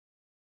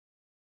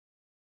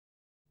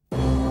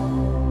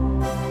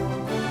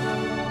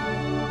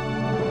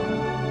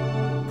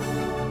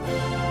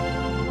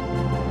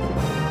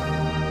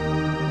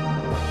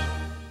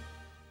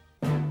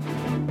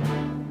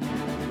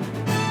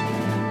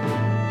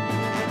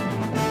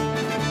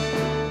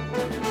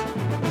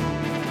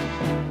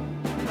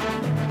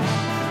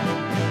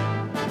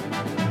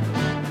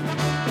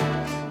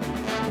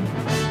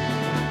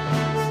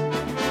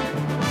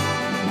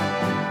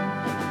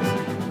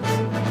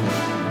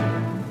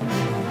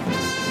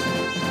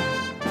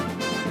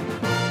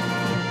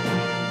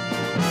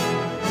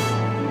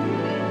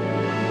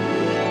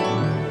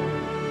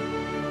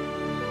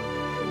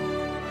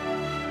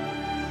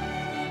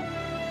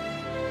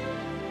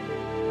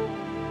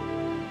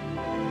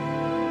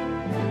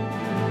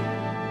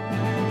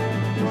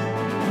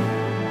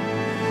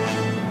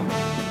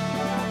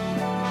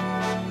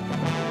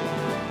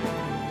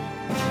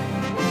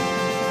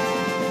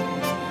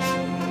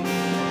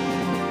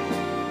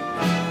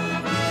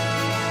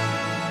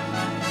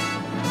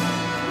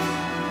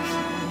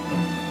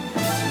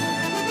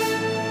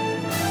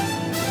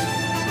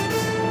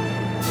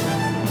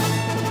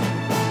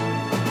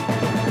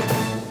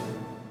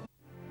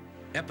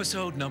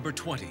Episode number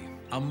 20,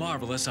 A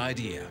Marvelous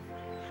Idea.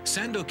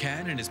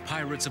 Sandokan and his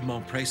pirates of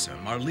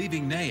Mompracem are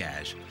leaving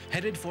Yañez,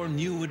 headed for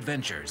new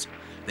adventures.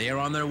 They are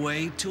on their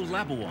way to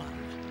Labuan.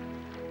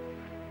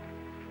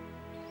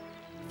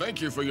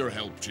 Thank you for your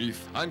help,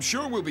 Chief. I'm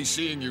sure we'll be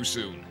seeing you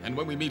soon. And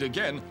when we meet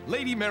again,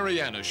 Lady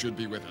Mariana should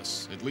be with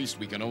us. At least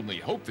we can only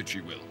hope that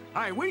she will.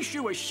 I wish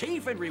you a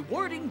safe and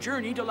rewarding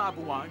journey to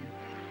Labuan.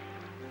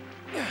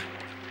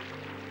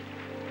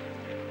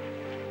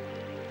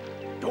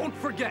 Don't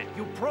forget,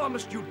 you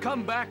promised you'd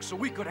come back so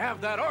we could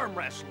have that arm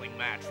wrestling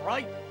match,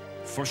 right?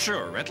 For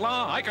sure,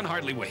 Etla. I can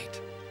hardly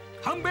wait.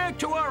 Come back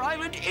to our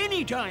island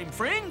anytime,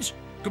 friends.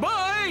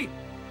 Goodbye!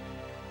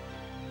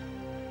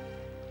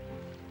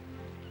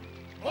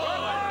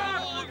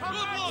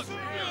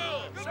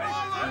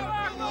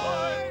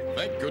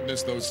 Thank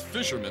goodness those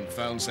fishermen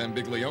found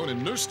Sambiglione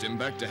and nursed him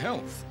back to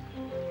health.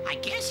 I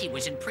guess he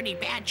was in pretty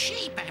bad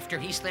shape after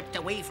he slipped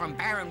away from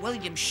Baron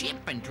William's ship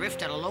and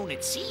drifted alone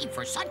at sea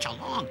for such a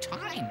long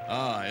time.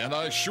 Aye, and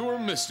I sure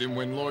missed him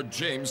when Lord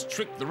James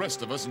tricked the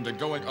rest of us into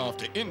going off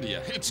to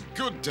India. It's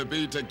good to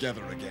be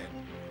together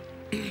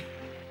again.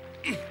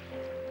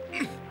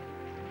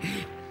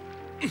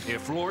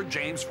 If Lord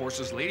James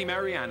forces Lady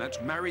Mariana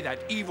to marry that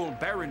evil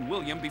Baron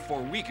William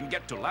before we can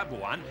get to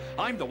Labuan,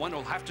 I'm the one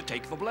who'll have to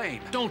take the blame.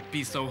 Don't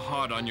be so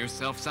hard on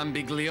yourself,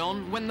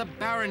 Sambiglione. When the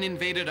Baron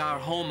invaded our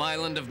home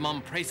island of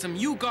Mompracem,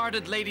 you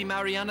guarded Lady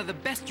Mariana the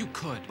best you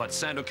could. But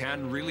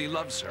Sandokan really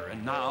loves her,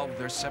 and now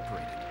they're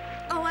separated.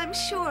 Oh, I'm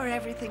sure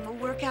everything will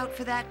work out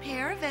for that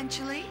pair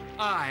eventually.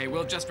 Aye,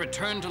 we'll just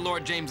return to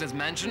Lord James's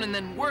mansion and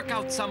then work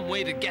out some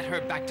way to get her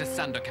back to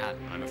Sandokan.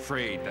 I'm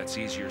afraid that's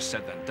easier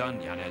said than done,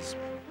 Yañez.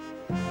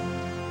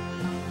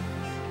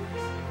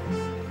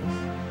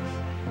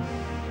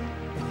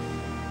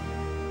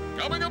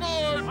 Coming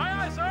aboard!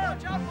 Aye, aye, sir!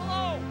 Watch out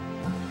below!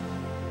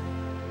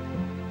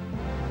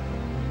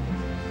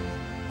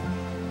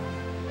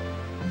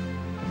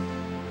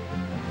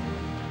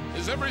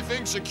 Is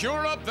everything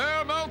secure up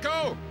there,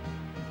 Malco?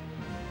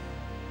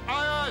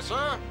 Aye, aye,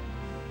 sir.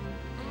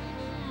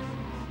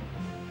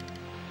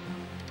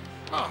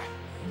 Ah,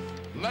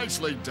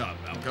 nicely done,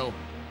 Malco.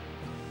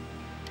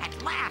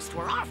 At last,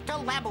 we're off to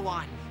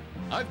Labuan.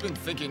 I've been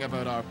thinking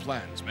about our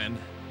plans, men.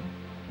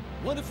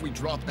 What if we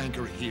drop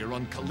anchor here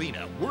on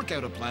Kalina, work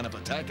out a plan of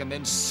attack, and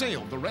then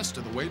sail the rest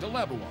of the way to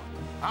Labuan?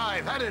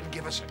 Aye, that'd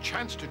give us a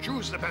chance to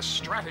choose the best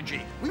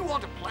strategy. We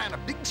want to plan a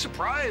big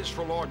surprise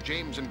for Lord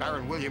James and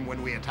Baron William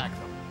when we attack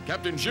them.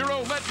 Captain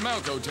Giro, let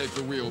Malco take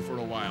the wheel for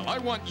a while. I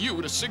want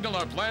you to signal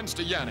our plans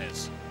to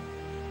Yañez.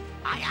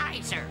 Aye,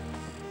 aye, sir.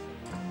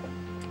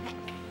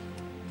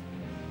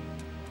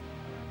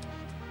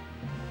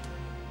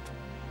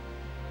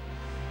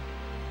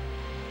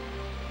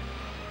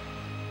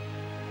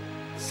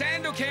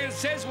 Sandokan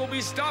says we'll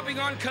be stopping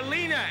on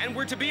Kalina, and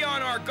we're to be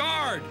on our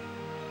guard.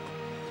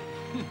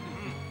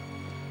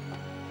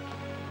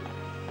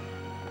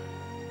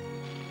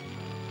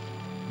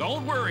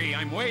 Don't worry,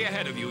 I'm way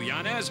ahead of you,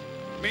 Yañez.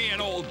 Me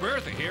and old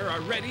Bertha here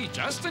are ready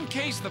just in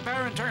case the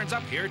Baron turns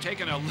up here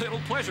taking a little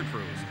pleasure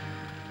cruise.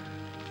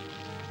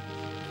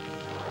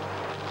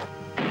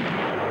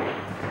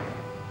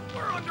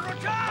 We're under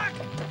attack!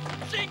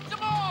 Sink them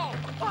all!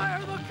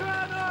 Fire the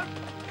cannon!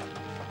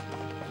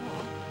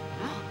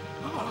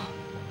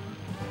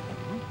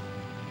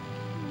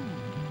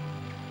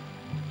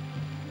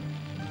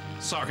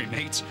 Sorry,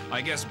 mates. I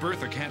guess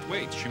Bertha can't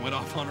wait. She went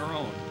off on her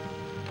own.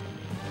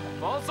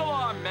 False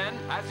alarm, men.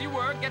 As you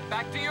were, get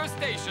back to your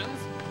stations.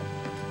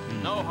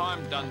 No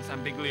harm done,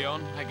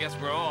 Sambiglione. I guess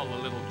we're all a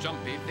little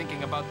jumpy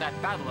thinking about that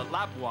battle at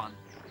Labuan.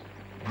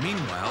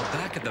 Meanwhile,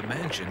 back at the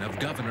mansion of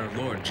Governor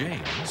Lord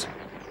James...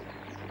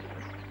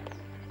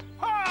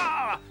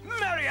 Ah!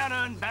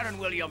 Mariana and Baron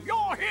William,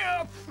 you're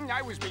here!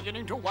 I was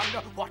beginning to wonder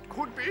what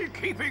could be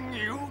keeping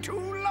you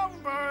two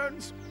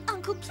lovebirds.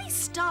 Uncle, please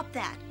stop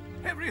that.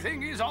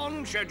 Everything is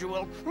on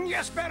schedule.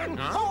 Yes, Baron,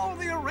 all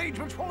the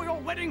arrangements for your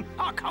wedding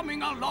are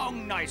coming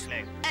along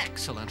nicely.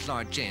 Excellent,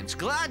 Lord James.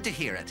 Glad to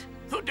hear it.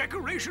 The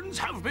decorations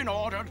have been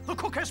ordered, the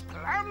cook has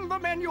planned the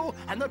menu,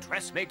 and the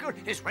dressmaker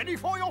is ready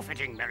for your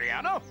fitting,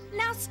 Mariana.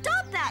 Now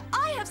stop that!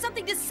 I have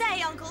something to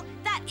say, Uncle.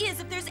 That is,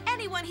 if there's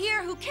anyone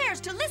here who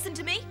cares to listen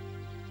to me.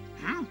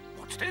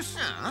 What's this?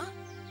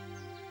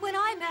 When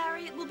I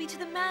marry, it will be to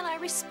the man I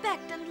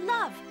respect and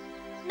love,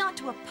 not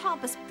to a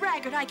pompous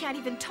braggart I can't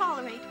even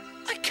tolerate.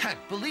 I can't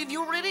believe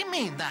you really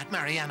mean that,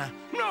 Mariana.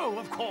 No,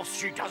 of course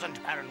she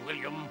doesn't, Baron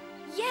William.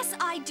 Yes,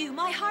 I do.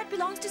 My heart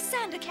belongs to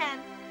Sandokan.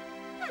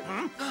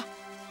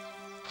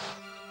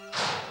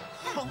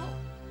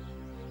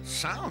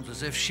 Sounds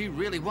as if she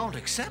really won't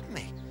accept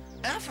me.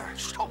 Ever.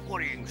 Stop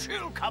worrying.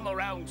 She'll come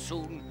around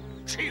soon.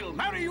 She'll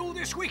marry you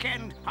this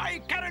weekend. I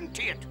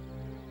guarantee it.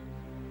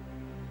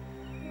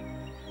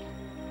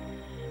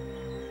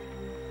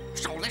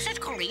 So this is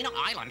Kalina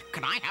Island.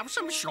 Can I have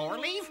some shore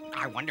leave?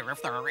 I wonder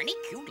if there are any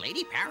cute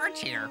lady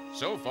parrots here.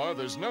 So far,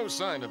 there's no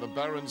sign of the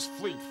Baron's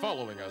fleet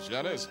following us,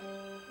 Yañez.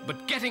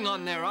 But getting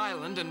on their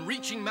island and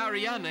reaching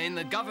Mariana in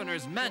the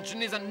governor's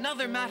mansion is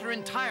another matter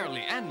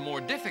entirely, and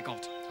more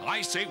difficult.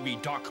 I say we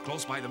dock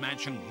close by the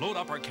mansion, load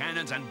up our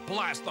cannons, and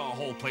blast the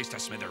whole place to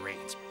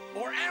smithereens.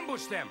 Or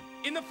ambush them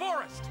in the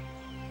forest.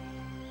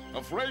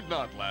 Afraid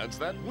not, lads.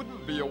 That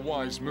wouldn't be a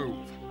wise move.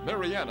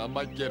 Mariana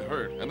might get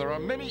hurt, and there are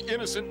many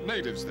innocent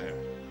natives there.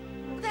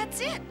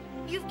 That's it.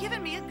 You've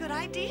given me a good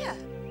idea.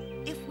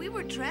 If we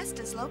were dressed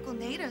as local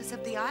natives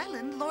of the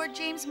island, Lord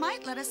James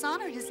might let us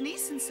honor his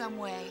niece in some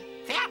way.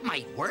 That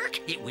might work.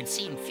 It would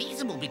seem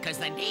feasible because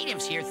the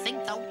natives here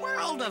think the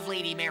world of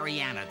Lady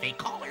Mariana. They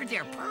call her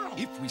their pearl.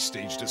 If we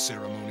staged a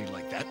ceremony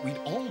like that, we'd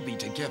all be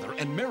together,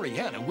 and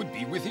Mariana would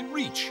be within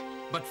reach.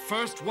 But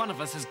first, one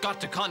of us has got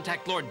to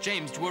contact Lord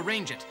James to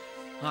arrange it.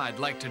 I'd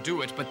like to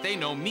do it, but they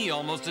know me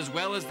almost as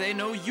well as they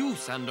know you,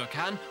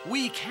 Sandokan.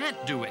 We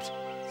can't do it.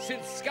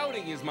 Since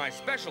scouting is my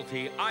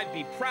specialty, I'd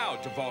be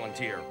proud to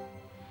volunteer.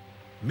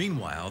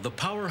 Meanwhile, the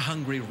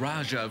power-hungry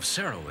Raja of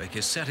Sarawak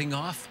is setting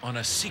off on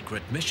a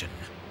secret mission.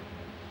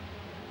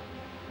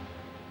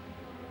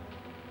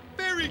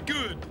 Very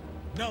good.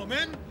 Now,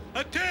 men,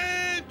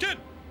 attention!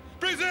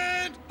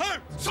 Present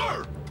arms!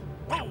 Sir!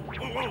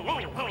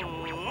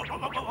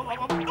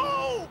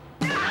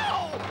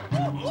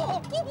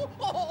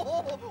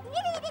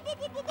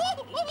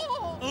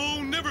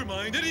 Oh, never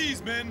mind. At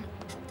ease, men.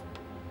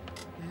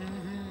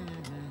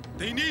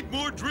 They need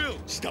more drill.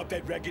 Stop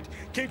that racket.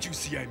 Can't you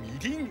see I'm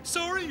eating?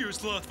 Sorry, your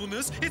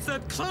slothfulness. It's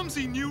that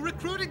clumsy new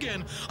recruit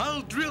again.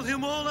 I'll drill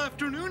him all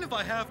afternoon if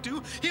I have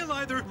to. He'll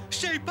either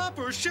shape up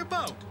or ship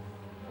out.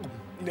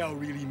 Now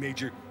really,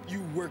 Major,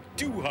 you work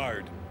too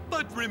hard.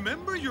 But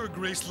remember, your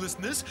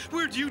gracelessness,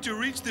 we're due to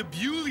reach the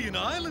Bulian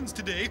Islands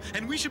today,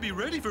 and we should be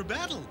ready for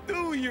battle.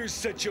 Oh, you're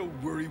such a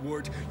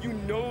worrywart. You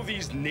know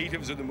these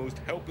natives are the most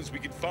helpless we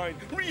could find.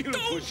 Real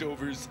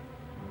pushovers.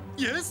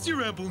 Yes,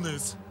 your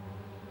ampleness.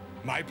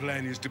 My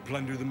plan is to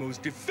plunder the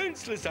most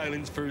defenseless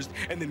islands first,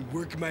 and then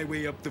work my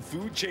way up the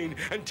food chain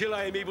until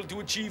I am able to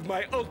achieve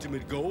my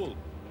ultimate goal.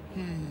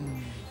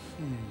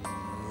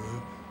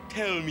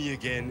 Tell me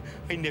again.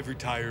 I never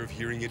tire of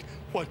hearing it.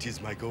 What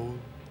is my goal?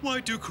 Why,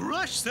 to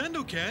crush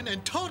Sandokan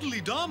and totally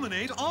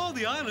dominate all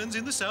the islands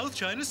in the South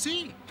China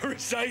Sea.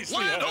 Precisely.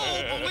 Land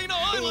ho, Molina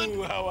Island!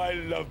 Oh, how I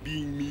love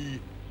being me.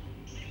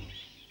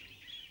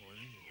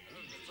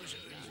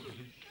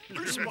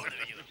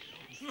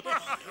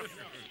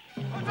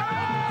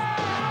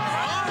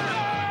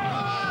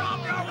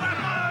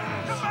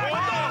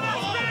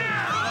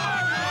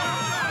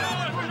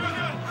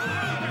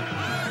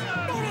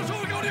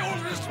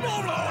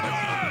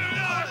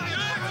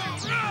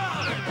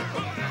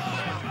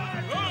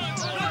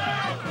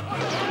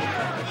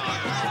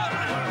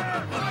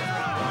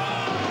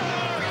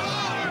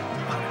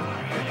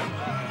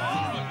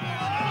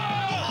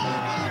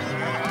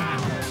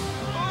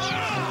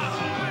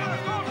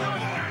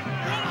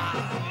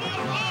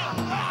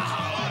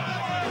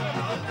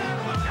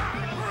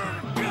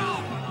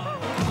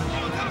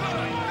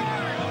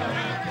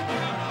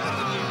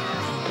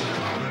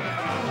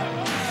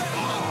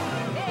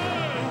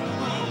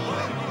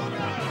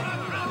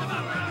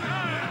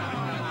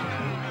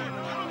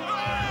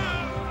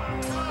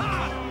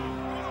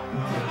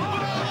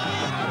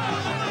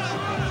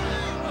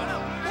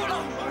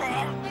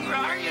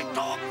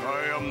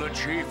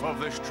 Chief of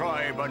this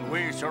tribe, and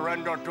we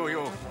surrender to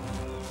you.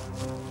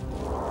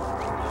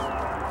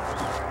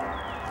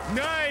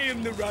 I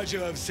am the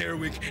Raja of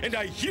Sarawak, and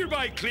I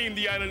hereby claim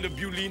the island of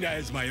Bulina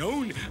as my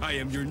own. I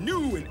am your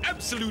new and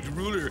absolute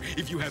ruler.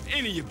 If you have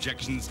any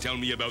objections, tell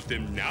me about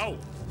them now,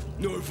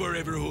 nor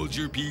forever hold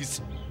your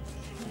peace.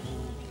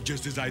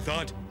 Just as I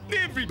thought,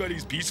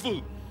 everybody's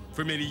peaceful.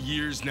 For many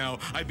years now,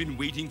 I've been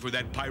waiting for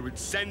that pirate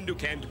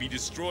Sandokan to be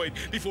destroyed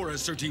before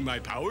asserting my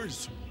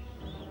powers.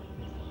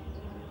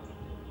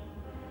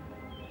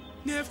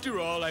 After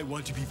all, I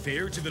want to be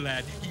fair to the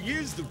lad. He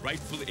is the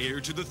rightful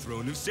heir to the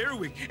throne of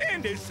Sarawak,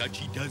 and as such,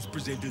 he does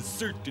present a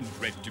certain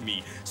threat to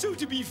me. So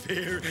to be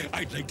fair,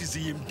 I'd like to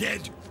see him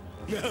dead.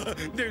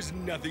 There's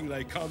nothing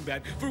like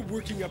combat for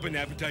working up an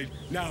appetite.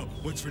 Now,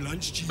 what's for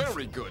lunch, Chief?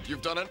 Very good.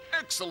 You've done an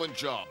excellent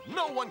job.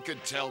 No one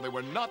could tell they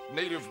were not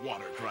native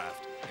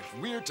watercraft.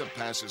 If we're to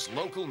pass as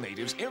local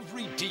natives,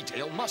 every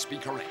detail must be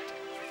correct.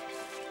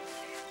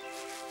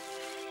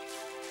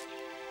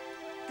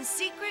 The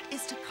secret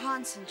is to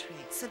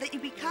concentrate so that you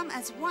become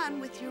as one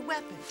with your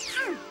weapon.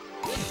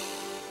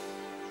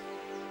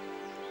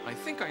 I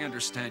think I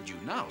understand you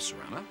now,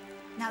 Serana.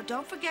 Now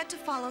don't forget to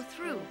follow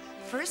through.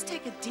 First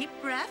take a deep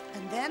breath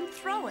and then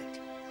throw it.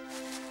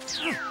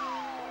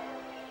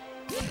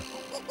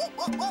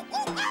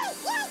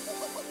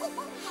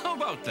 How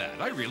about that?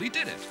 I really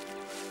did it.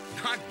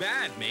 Not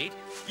bad, mate.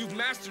 You've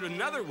mastered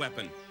another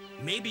weapon.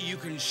 Maybe you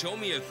can show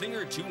me a thing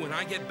or two when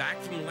I get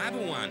back from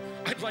Labuan.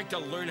 I'd like to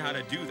learn how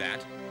to do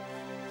that.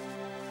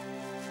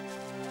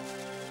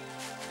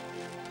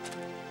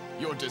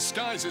 Your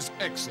disguise is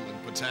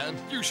excellent, Patan.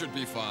 You should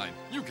be fine.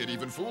 You could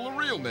even fool a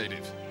real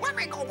native. Let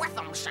me go with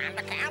them,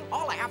 Sandokan.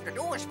 All I have to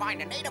do is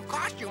find a native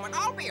costume and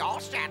I'll be all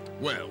set.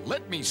 Well,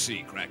 let me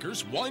see,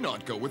 Crackers. Why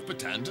not go with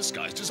Patan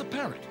disguised as a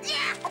parrot?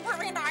 Yeah, a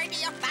brilliant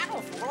idea.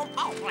 That'll fool them.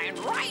 I'll blend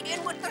right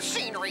in with the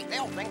scenery.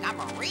 They'll think I'm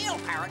a real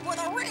parrot with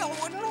a real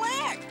wooden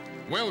leg.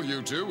 Well,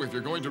 you two, if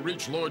you're going to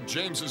reach Lord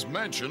James's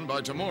mansion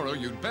by tomorrow,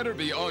 you'd better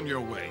be on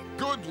your way.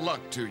 Good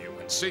luck to you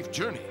and safe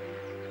journey.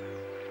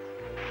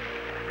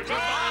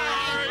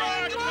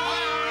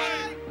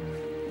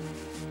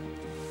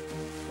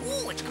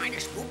 Ooh, it's kind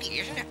of spooky,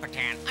 isn't it,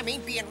 Patan? I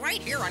mean, being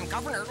right here on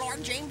Governor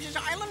Lord James's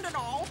island and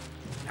all.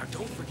 Now,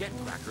 don't forget,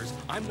 Crackers,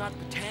 I'm not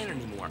Patan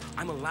anymore.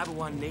 I'm a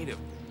Labuan native.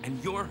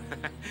 And you're...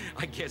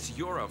 I guess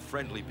you're a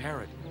friendly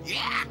parrot.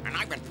 Yeah, and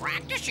I've been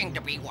practicing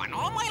to be one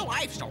all my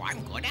life, so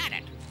I'm good at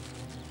it.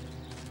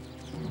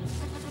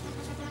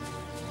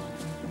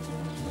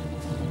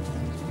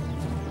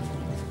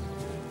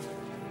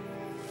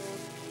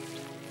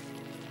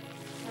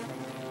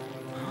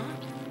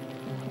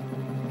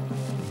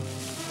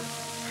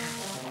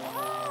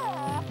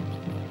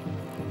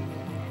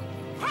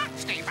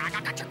 Stay back,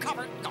 I got you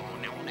covered. Oh,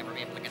 now I'll never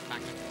be able to get back.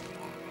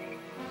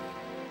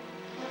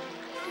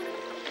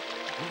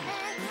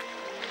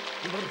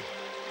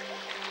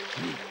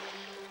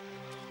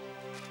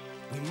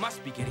 We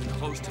must be getting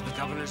close to the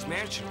governor's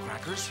mansion,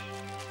 Crackers.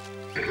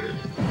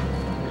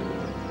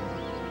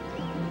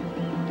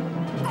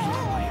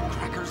 Quiet,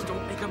 Crackers,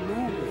 don't make a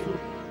move.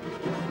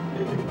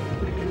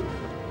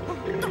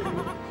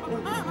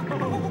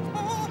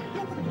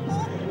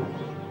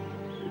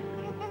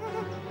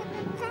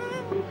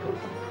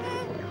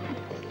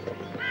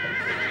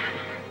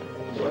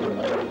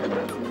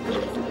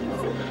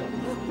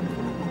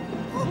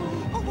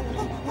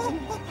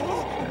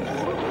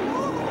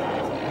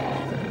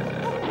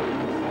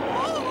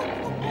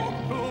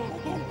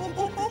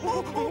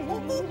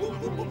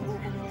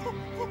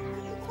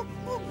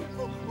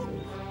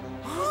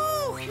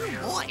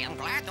 Boy, I'm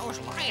glad those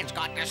lions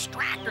got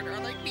distracted or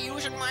they'd be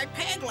using my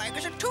peg leg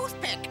as a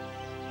toothpick.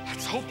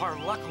 Let's hope our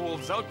luck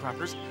holds out,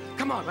 Crackers.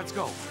 Come on, let's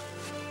go.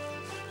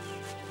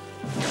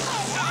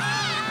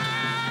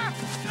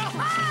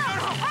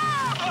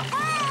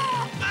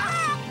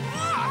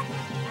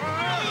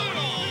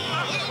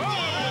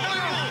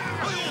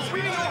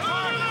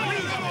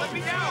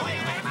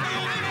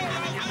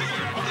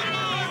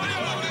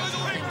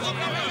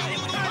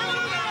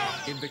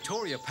 In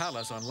Victoria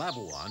Palace on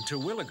Labuan,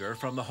 Terwilliger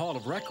from the Hall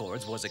of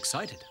Records was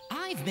excited.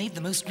 I've made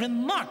the most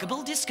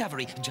remarkable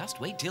discovery. Just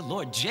wait till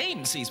Lord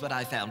James sees what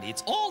I found.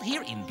 It's all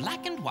here in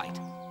black and white.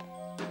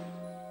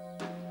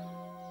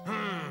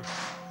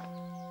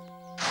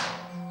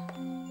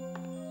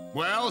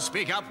 Well,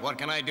 speak up. What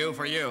can I do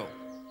for you?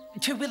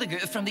 Terwilliger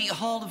from the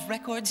Hall of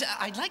Records.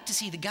 I'd like to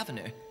see the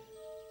governor.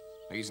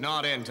 He's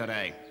not in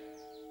today.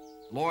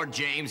 Lord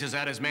James is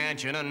at his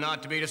mansion and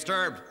not to be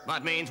disturbed.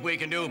 That means we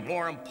can do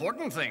more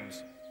important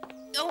things.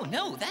 Oh,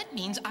 no, that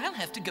means I'll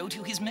have to go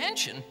to his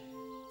mansion.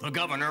 The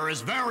governor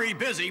is very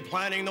busy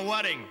planning the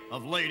wedding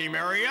of Lady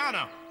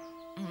Mariana.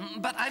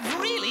 But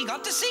I've really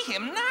got to see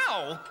him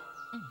now.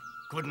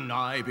 Couldn't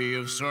I be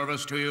of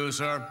service to you,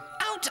 sir?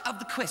 Out of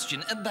the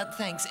question, but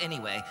thanks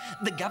anyway.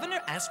 The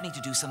governor asked me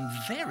to do some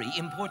very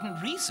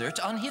important research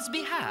on his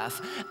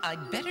behalf.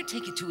 I'd better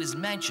take it to his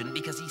mansion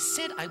because he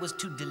said I was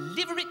to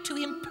deliver it to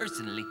him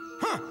personally.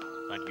 Huh!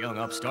 That young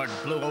upstart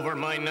blew over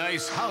my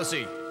nice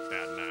housey,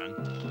 bad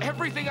man.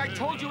 Everything I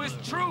told you is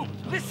true.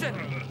 Listen.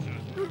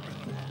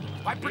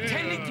 By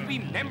pretending to be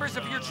members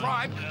of your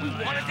tribe, we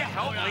wanted to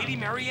help Lady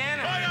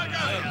Mariana.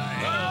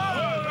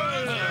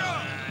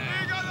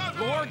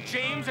 Lord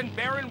James and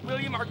Baron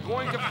William are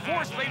going to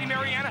force Lady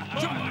Mariana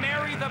to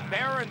marry the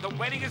Baron. The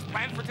wedding is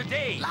planned for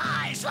today.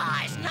 Lies,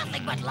 lies,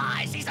 nothing but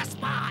lies. He's a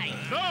spy.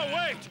 No,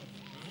 wait!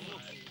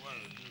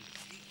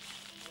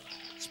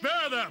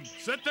 Spare them!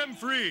 Set them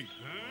free!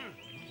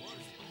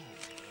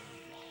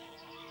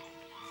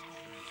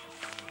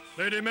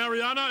 Lady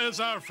Mariana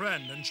is our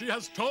friend, and she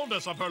has told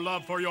us of her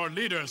love for your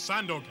leader,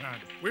 Sandokan.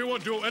 We will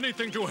do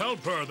anything to help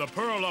her, the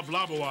Pearl of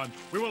Labuan.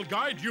 We will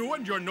guide you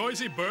and your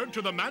noisy bird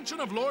to the mansion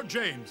of Lord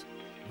James.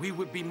 We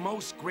would be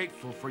most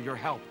grateful for your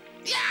help.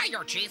 Yeah,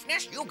 your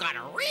chiefness, you got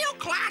a real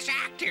class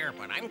act here,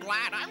 but I'm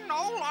glad I'm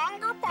no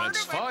longer part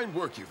That's of it. fine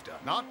work you've done.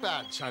 Not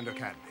bad,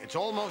 Sandokan. It's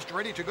almost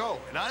ready to go,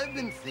 and I've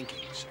been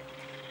thinking, sir.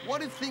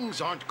 What if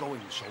things aren't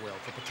going so well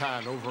for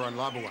Patan over on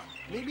Labuan?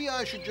 Maybe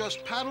I should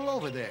just paddle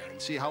over there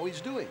and see how he's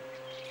doing.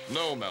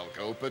 No,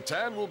 Malco,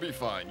 Patan will be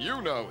fine.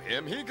 You know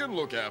him. He can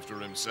look after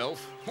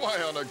himself.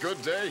 Why, on a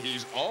good day,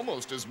 he's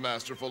almost as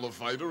masterful a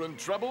fighter and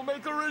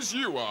troublemaker as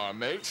you are,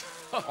 mate.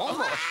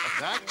 Almost.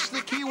 That's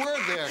the key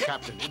word there,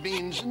 Captain. It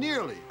means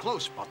nearly.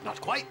 Close, but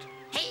not quite.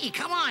 Hey,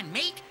 come on,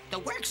 mate. The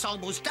work's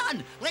almost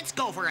done. Let's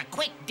go for a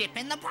quick dip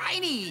in the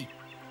briny.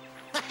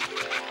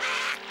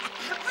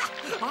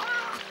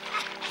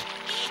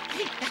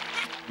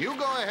 You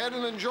go ahead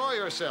and enjoy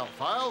yourself.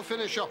 I'll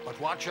finish up, but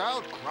watch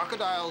out.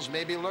 Crocodiles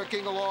may be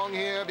lurking along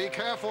here. Be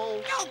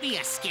careful. Don't be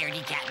a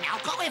scaredy cat,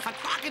 Malco. If a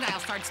crocodile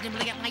starts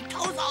nibbling at my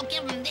toes, I'll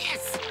give him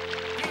this.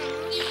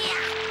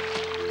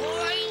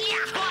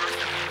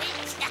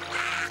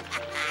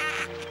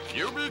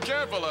 You be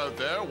careful out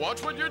there.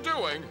 Watch what you're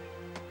doing.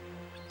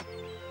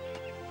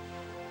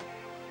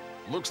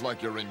 Looks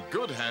like you're in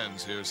good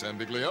hands here,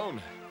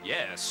 Sambiglione.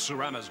 Yes,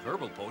 Sarama's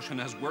herbal potion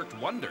has worked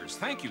wonders.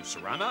 Thank you,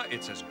 Sarama.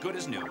 It's as good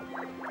as new.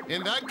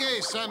 In that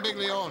case,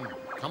 Sambiglione,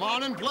 come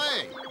on and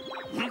play.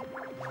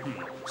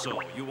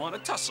 So, you want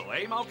to tussle,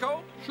 eh,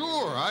 Malco?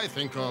 Sure, I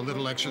think a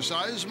little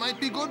exercise might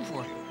be good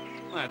for you.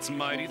 That's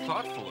mighty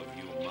thoughtful of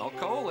you,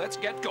 Malco. Let's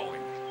get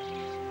going.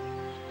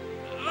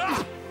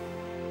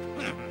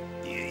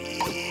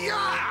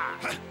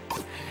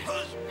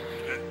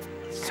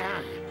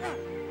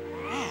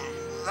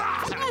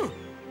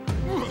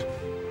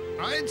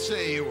 I'd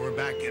say you were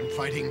back in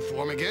fighting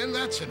form again.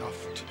 That's enough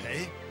for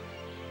today.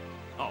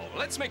 Oh,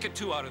 let's make it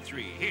 2 out of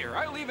 3. Here,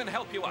 I'll even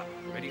help you up.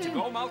 Ready to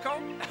go,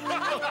 Malco?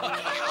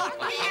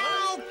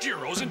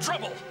 Jiro's in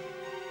trouble.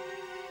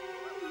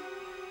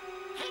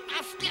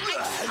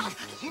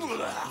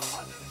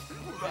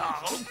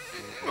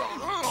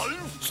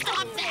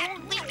 Stop that!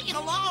 Leave me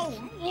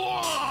alone!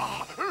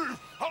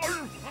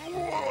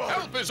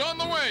 Help is on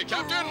the way,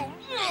 Captain!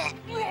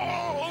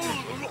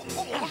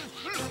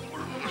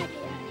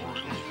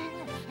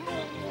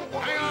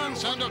 Hang on,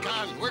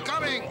 Sandokan. We're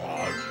coming.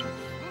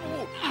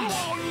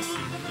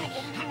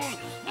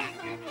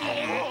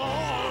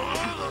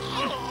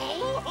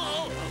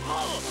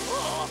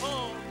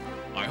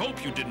 I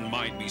hope you didn't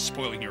mind me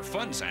spoiling your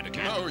fun,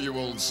 Sandokan. Oh, you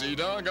old sea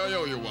dog, I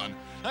owe you one.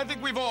 I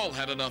think we've all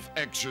had enough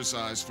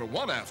exercise for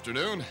one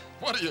afternoon.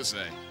 What do you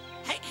say?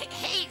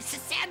 Hey,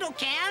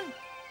 Sandokan!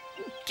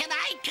 Can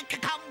I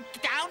come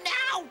down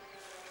now?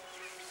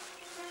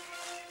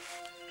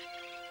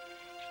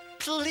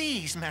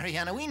 Please,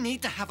 Mariana, we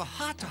need to have a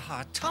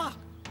heart-to-heart talk.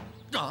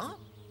 Huh?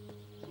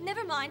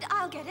 Never mind,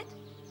 I'll get it.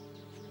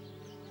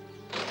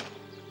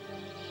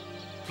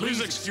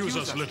 Please excuse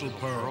us, little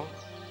Pearl.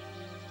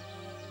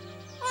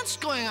 What's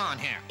going on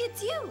here?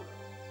 It's you.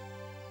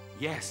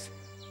 Yes.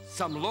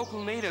 Some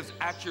local natives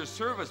at your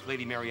service,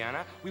 Lady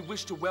Mariana. We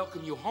wish to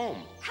welcome you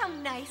home. How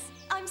nice.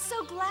 I'm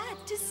so glad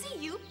to see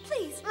you.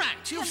 Please.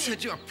 Right, you've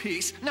said your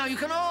piece. Now you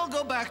can all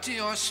go back to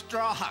your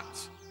straw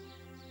huts.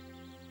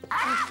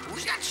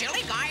 Who's that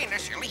silly guy in a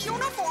silly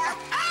uniform?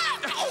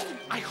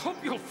 I hope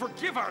you'll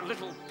forgive our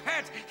little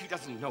pet. He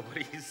doesn't know what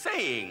he's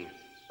saying.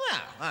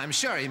 Well, I'm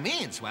sure he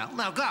means well.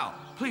 Now go.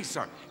 Please,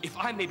 sir, if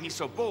I may be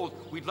so bold,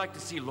 we'd like to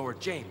see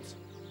Lord James.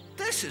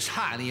 This is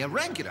highly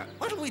irregular.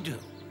 What'll we do?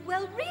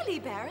 Well, really,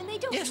 Baron, they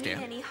don't Yes, mean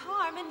dear. any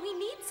harm, and we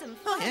need some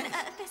fun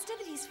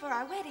festivities for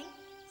our wedding.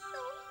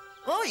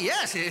 Oh,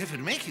 yes, if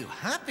it'd make you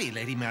happy,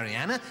 Lady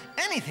Mariana.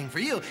 Anything for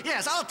you.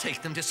 Yes, I'll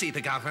take them to see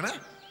the governor.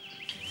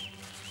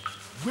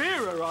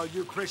 Where are all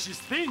your precious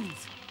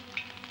things?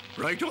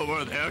 Right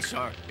over there,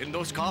 sir. In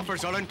those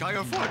coffers, our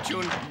entire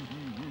fortune.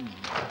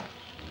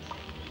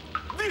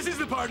 This is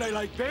the part I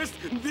like best.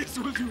 This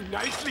will do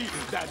nicely.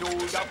 That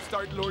old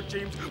upstart Lord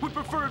James would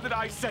prefer that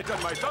I sat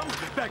on my thumb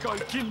back on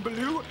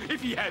Kinbaloo.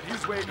 If he had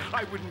his way,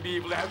 I wouldn't be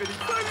able to have any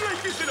fun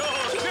like this at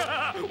all.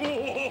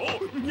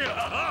 Oh,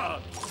 yeah.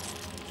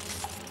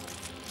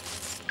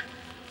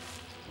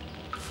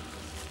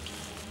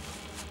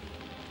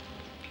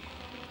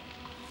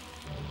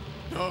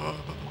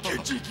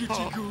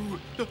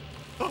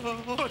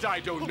 But I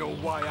don't know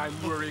why I'm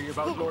worrying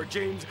about Lord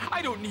James.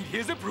 I don't need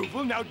his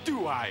approval, now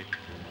do I?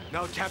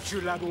 Now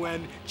capture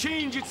Labuan,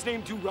 change its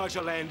name to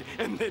Rajaland,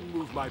 and then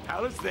move my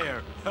palace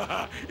there.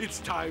 It's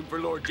time for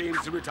Lord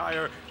James to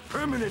retire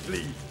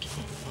permanently.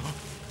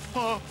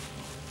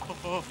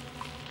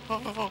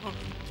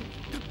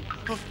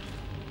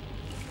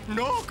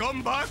 No,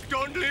 come back.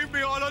 Don't leave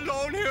me all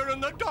alone here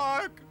in the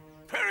dark.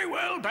 Very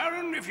well,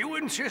 Baron, if you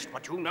insist,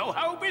 but you know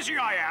how busy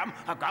I am.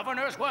 A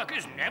governor's work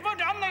is never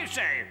done, they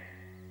say.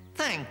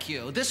 Thank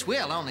you. This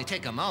will only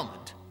take a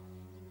moment.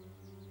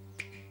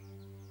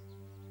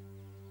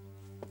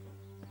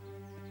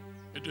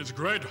 It is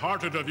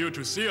great-hearted of you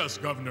to see us,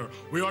 Governor.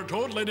 We are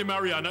told Lady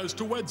Mariana is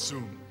to wed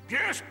soon.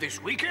 Yes, this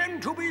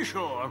weekend, to be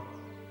sure.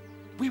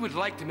 We would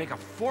like to make a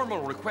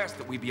formal request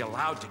that we be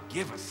allowed to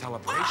give a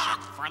celebration.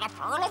 For the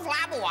Pearl of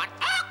Labuan.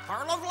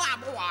 Pearl of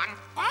Labuan.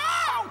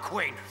 How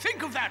quaint.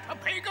 Think of that, a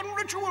pagan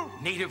ritual.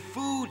 Native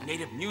food,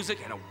 native music,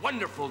 and a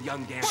wonderful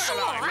young dancer.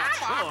 Well, I'm not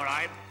sure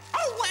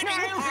wedding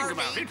I'll think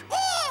about it.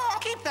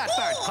 Keep that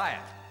bird quiet.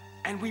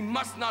 And we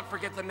must not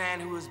forget the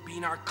man who has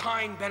been our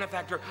kind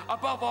benefactor.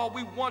 Above all,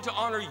 we want to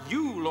honor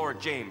you,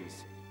 Lord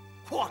James.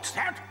 What's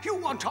that? You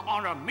want to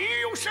honor me,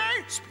 you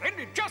say?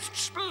 Splendid, just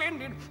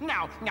splendid.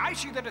 Now, I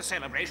see that a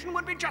celebration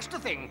would be just the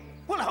thing.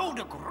 We'll hold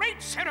a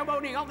great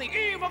ceremony on the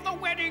eve of the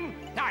wedding.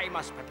 I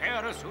must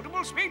prepare a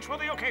suitable speech for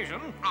the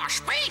occasion. A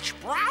speech?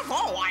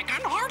 Bravo! I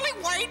can hardly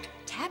wait.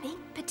 Tabby,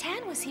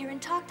 Patan was here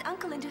and talked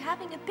Uncle into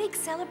having a big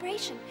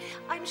celebration.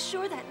 I'm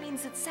sure that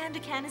means that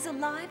Sandokan is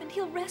alive and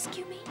he'll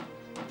rescue me.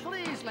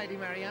 Please, Lady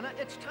Mariana,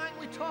 it's time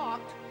we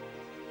talked.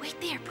 Wait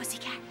there,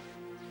 pussycat.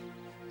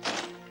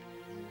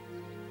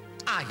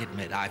 I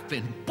admit I've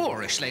been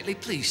boorish lately.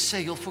 Please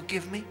say you'll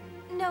forgive me.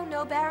 No,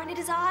 no, Baron. It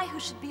is I who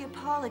should be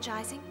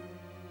apologizing.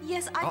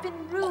 Yes, I've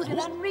been rude and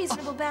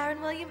unreasonable,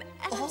 Baron William,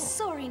 and I'm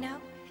sorry now.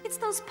 It's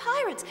those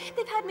pirates.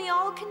 They've had me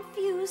all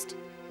confused.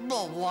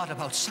 Well, what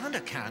about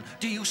Sandokan?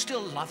 Do you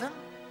still love him?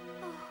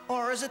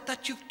 Or is it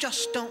that you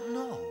just don't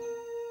know?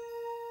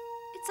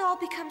 It's all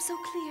become so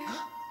clear.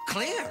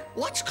 Clear?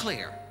 What's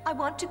clear? I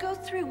want to go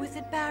through with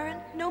it, Baron.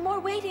 No more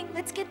waiting.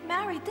 Let's get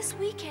married this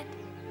weekend.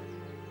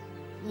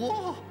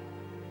 Whoa.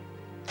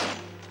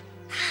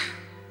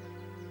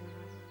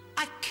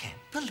 I can't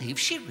believe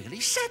she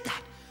really said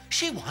that.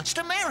 She wants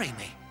to marry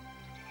me.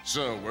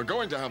 So, we're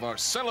going to have our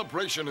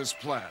celebration as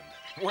planned.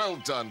 Well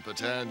done,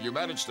 Patan. You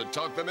managed to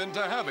talk them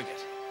into having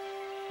it.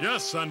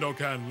 Yes,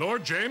 Sandokan.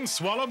 Lord James,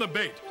 swallow the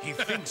bait. He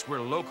thinks we're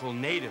local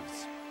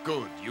natives.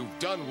 Good. You've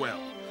done well.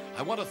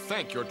 I want to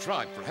thank your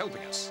tribe for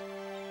helping us.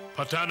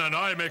 Patan and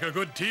I make a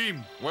good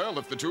team. Well,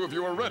 if the two of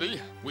you are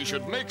ready, we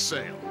should make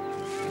sail.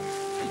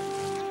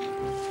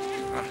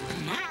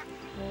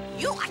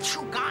 You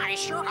two guys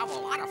sure have a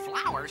lot of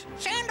flowers.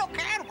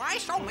 Sandokan, why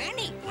so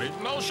many? Wait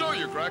and I'll show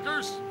you,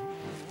 Crackers.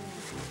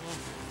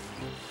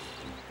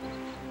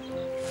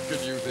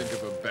 Could you think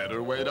of a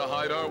better way to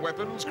hide our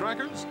weapons,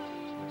 Crackers?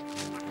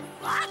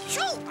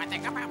 Achoo! I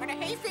think I'm having a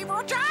hay fever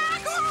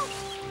attack!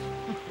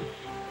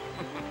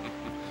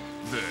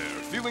 There.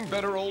 Feeling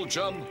better, old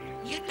chum?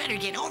 You'd better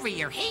get over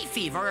your hay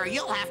fever or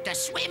you'll have to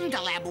swim to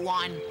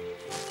Labuan.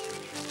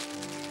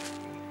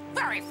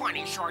 Very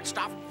funny, short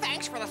stuff.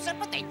 Thanks for the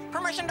sympathy.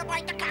 Permission to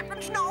bite the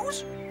captain's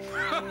nose?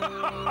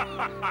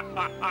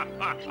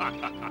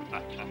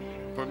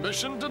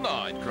 Permission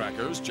denied,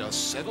 Crackers.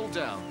 Just settle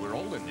down. We're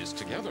all in this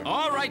together.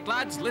 All right,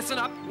 lads, listen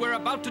up. We're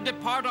about to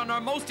depart on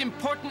our most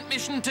important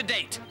mission to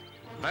date.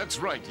 That's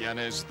right,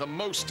 Yañez. The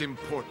most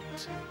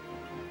important.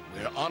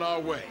 We're on our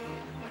way.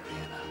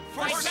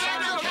 For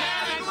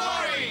Sandokan and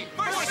glory!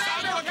 For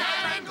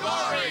Sandokan and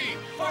glory!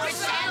 For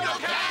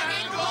Sandokan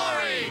and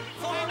glory!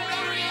 For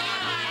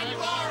Mariana and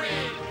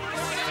glory!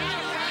 For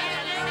Sandokan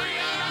and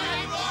Mariana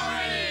and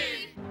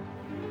glory!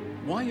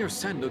 Why are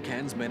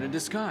Sandokan's men in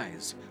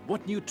disguise?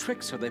 What new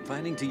tricks are they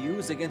planning to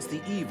use against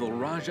the evil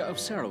Raja of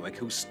Sarawak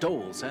who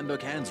stole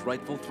Sandokan's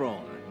rightful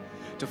throne?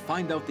 To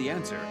find out the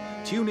answer,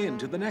 tune in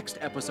to the next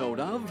episode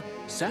of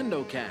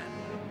Sandokan.